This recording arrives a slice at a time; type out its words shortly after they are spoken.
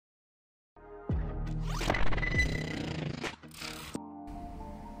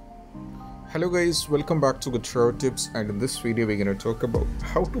Hello guys, welcome back to Guitar Tips, and in this video we're going to talk about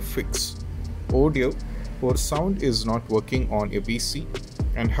how to fix audio or sound is not working on your PC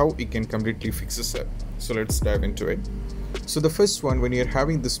and how it can completely fix it. So let's dive into it. So the first one, when you're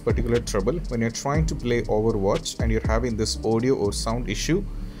having this particular trouble, when you're trying to play Overwatch and you're having this audio or sound issue,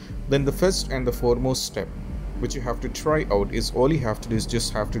 then the first and the foremost step which you have to try out is all you have to do is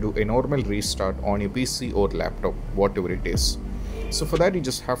just have to do a normal restart on your PC or laptop, whatever it is. So for that you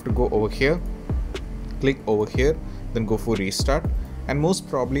just have to go over here, click over here, then go for restart, and most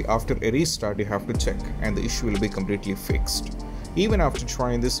probably after a restart you have to check and the issue will be completely fixed. Even after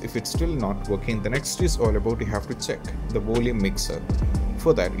trying this, if it's still not working, the next is all about you have to check the volume mixer.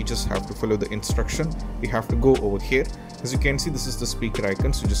 For that you just have to follow the instruction. You have to go over here. As you can see, this is the speaker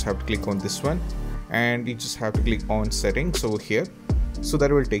icon, so you just have to click on this one and you just have to click on settings over here. So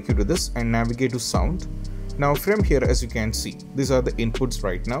that will take you to this and navigate to sound. Now from here, as you can see, these are the inputs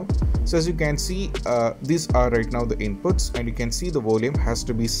right now. So as you can see, these are right now the inputs, and you can see the volume has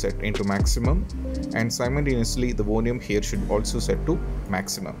to be set into maximum, and simultaneously the volume here should also set to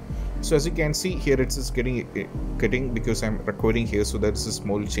maximum. So as you can see here, it's getting because I'm recording here, so that's a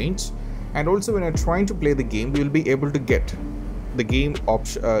small change. And also when you're trying to play the game, you'll be able to get the game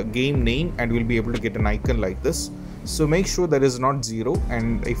game name, and you'll be able to get an icon like this. So make sure that is not 0,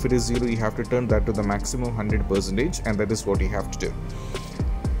 and if it is 0 you have to turn that to the maximum 100%, and that is what you have to do.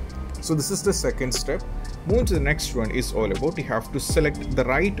 So this is the second step. Moving to the next one is all about you have to select the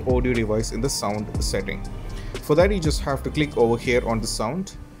right audio device in the sound setting. For that you just have to click over here on the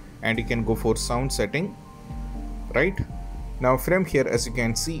sound, and you can go for sound setting. Right now from here, as you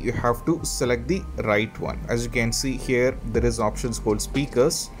can see, you have to select the right one. As you can see here, there is options called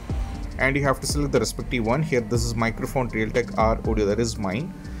speakers, and you have to select the respective one. Here this is microphone Realtek R audio, that is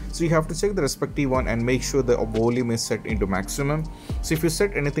mine. So you have to check the respective one and make sure the volume is set into maximum. So if you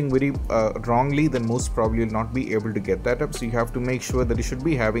set anything very wrongly, then most probably you'll not be able to get that up. So you have to make sure that you should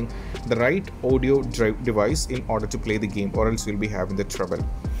be having the right audio device in order to play the game, or else you'll be having the trouble.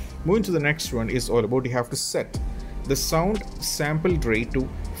 Moving to the next one is all about you have to set the sound sample rate to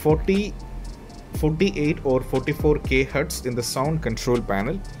 48 or 44 kHz in the sound control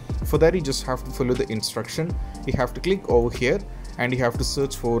panel. For that you just have to follow the instruction. You have to click over here and you have to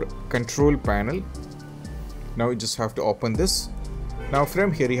search for control panel. Now you just have to open this. Now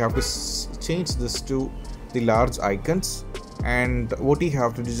from here you have to change this to the large icons, and what you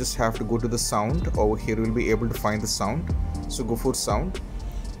have to do is just have to go to the sound. Over here you will be able to find the sound, so go for sound.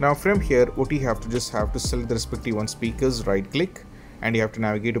 Now from here, what you have to just have to select the respective one speakers, right click, and you have to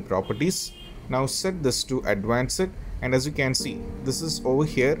navigate to properties. Now set this to advanced, and as you can see, this is over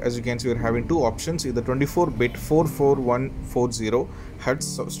here. As you can see, we're having two options, either 24-bit 44140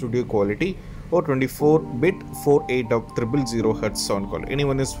 Hz studio quality or 24-bit 48000 Hz sound quality.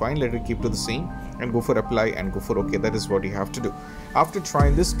 Anyone is fine. Let it keep to the same and go for apply and go for OK. That is what you have to do. After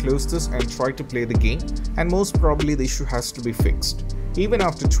trying this, close this and try to play the game, and most probably the issue has to be fixed. Even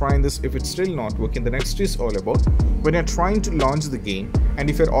after trying this, if it's still not working, the next is all about when you're trying to launch the game, and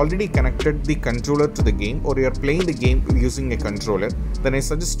if you're already connected the controller to the game, or you're playing the game using a controller, then I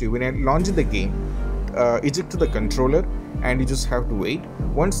suggest you, when you're launching the game, eject the controller and you just have to wait.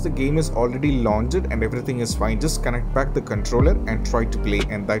 Once the game is already launched and everything is fine, just connect back the controller and try to play,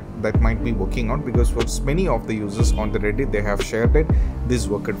 and that might be working out, because for many of the users on the Reddit, they have shared it, this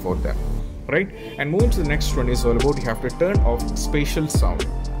worked for them. Right, and moving to the next one is all about you have to turn off spatial sound.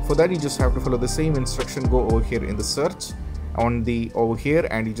 For that you just have to follow the same instruction. Go over here in the search on the over here,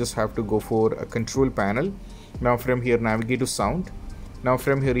 and you just have to go for a control panel. Now from here navigate to sound. Now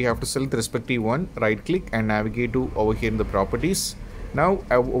from here you have to select the respective one, right click and navigate to over here in the properties. Now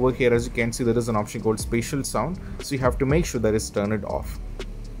over here, as you can see, there is an option called spatial sound, so you have to make sure that is turned off.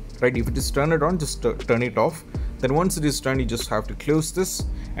 Right, if it is turned on, just turn it off. Then once it is done, you just have to close this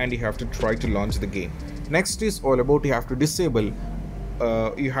and you have to try to launch the game. Next is all about you have to disable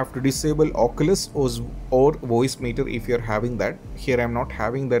OCULUS or voice meter if you're having that. Here I'm not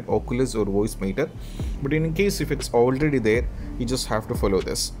having that OCULUS or voice meter, but in case if it's already there, you just have to follow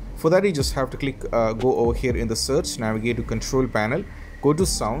this. For that you just have to click go over here in the search, navigate to control panel, go to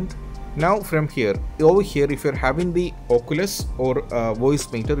sound. Now from here, over here, if you're having the OCULUS or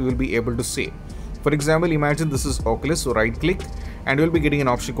voice meter, you will be able to say, for example, imagine this is OCULUS, so right click and you'll be getting an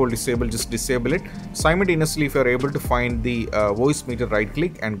option called disable. Just disable it. Simultaneously, if you're able to find the voice meter, right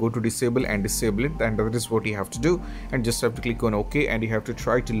click and go to disable and disable it, and that is what you have to do. And just have to click on OK, and you have to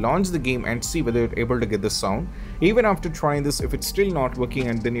try to launch the game and see whether you're able to get the sound. Even after trying this, if it's still not working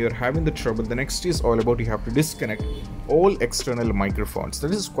and then you're having the trouble, the next is all about you have to disconnect all external microphones.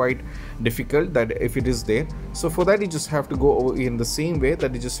 That is quite difficult, that if it is there. So for that, you just have to go over in the same way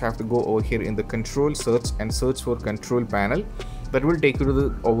that you just have to go over here in the control search and search for control panel. That will take you to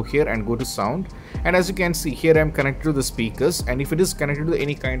the over here and go to sound, and as you can see here, I'm connected to the speakers, and if it is connected to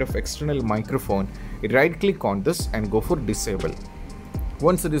any kind of external microphone, you right click on this and go for disable.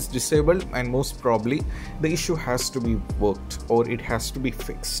 Once it is disabled, and most probably the issue has to be worked or it has to be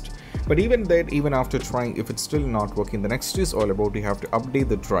fixed. But even that, even after trying, if it's still not working, the next is all about you have to update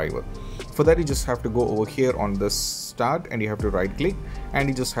the driver. For that, you just have to go over here on the start and you have to right click and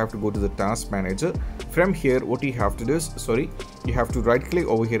you just have to go to the task manager. From here, what you have to do is, you have to right click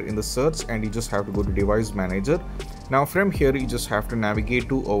over here in the search and you just have to go to device manager. Now from here, you just have to navigate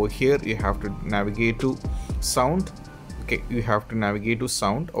to over here, you have to navigate to sound. Okay, you have to navigate to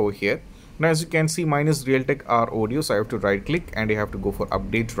sound over here. Now as you can see, mine is Realtek R audio, so I have to right click and you have to go for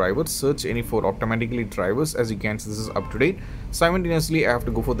update drivers, search any for automatically drivers. As you can see, this is up to date. Simultaneously, I have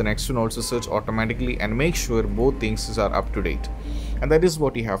to go for the next one, also search automatically and make sure both things are up to date. And that is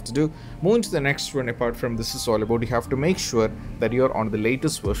what you have to do. Moving to the next one, apart from this is all about you have to make sure that you are on the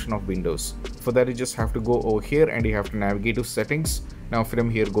latest version of Windows. For that, you just have to go over here and you have to navigate to settings. Now from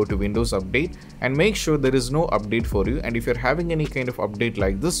here, go to Windows Update and make sure there is no update for you. And if you're having any kind of update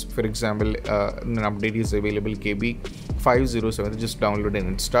like this, for example, an update is available KB 507, just download and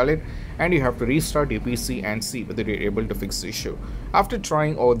install it, and you have to restart your PC and see whether you're able to fix the issue. After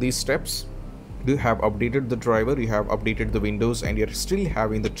trying all these steps, you have updated the driver, you have updated the Windows, and you're still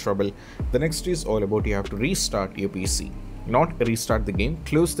having the trouble, the next is all about you have to restart your PC. Not restart the game,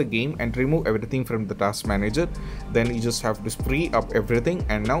 close the game and remove everything from the task manager. Then you just have to free up everything,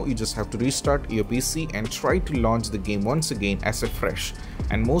 and now you just have to restart your PC and try to launch the game once again as a fresh,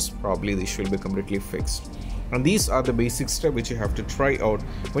 and most probably this will be completely fixed. And these are the basic steps which you have to try out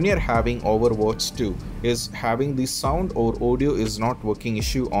when you're having Overwatch 2, is having the sound or audio is not working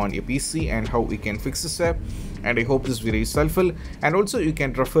issue on your PC, and how we can fix this up. And I hope this video is helpful, and also you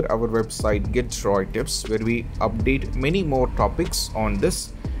can refer our website Get Droid Tips, where we update many more topics on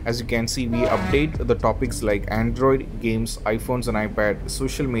this. As you can see, we update the topics like Android, games, iPhones and iPad,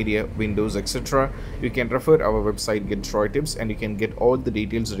 social media, Windows, etc. You can refer our website Get Droid Tips and you can get all the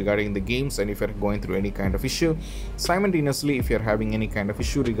details regarding the games, and if you're going through any kind of issue. Simultaneously, if you're having any kind of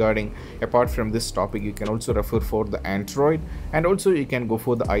issue regarding apart from this topic, you can also refer for the Android, and also you can go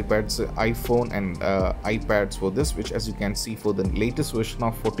for the iPads, iPhone and iPads for this, which as you can see for the latest version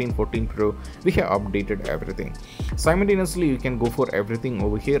of 14 Pro, we have updated everything. Simultaneously, you can go for everything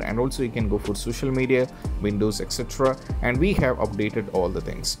over here, and also you can go for social media, Windows, etc. and we have updated all the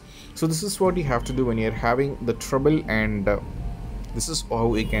things. So this is what you have to do when you're having the trouble, and this is how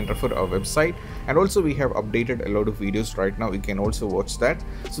we can refer our website. And also we have updated a lot of videos right now, you can also watch that.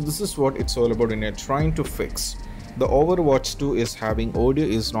 So this is what it's all about when you're trying to fix the Overwatch 2 is having audio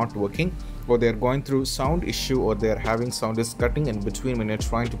is not working, or they're going through sound issue, or they're having sound is cutting in between when you're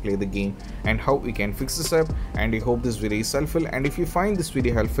trying to play the game, and how we can fix this up. And I hope this video is helpful, and if you find this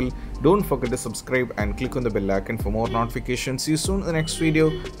video helpful, don't forget to subscribe and click on the bell icon for more notifications. See you soon in the next video.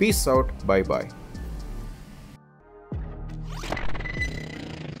 Peace out. Bye bye.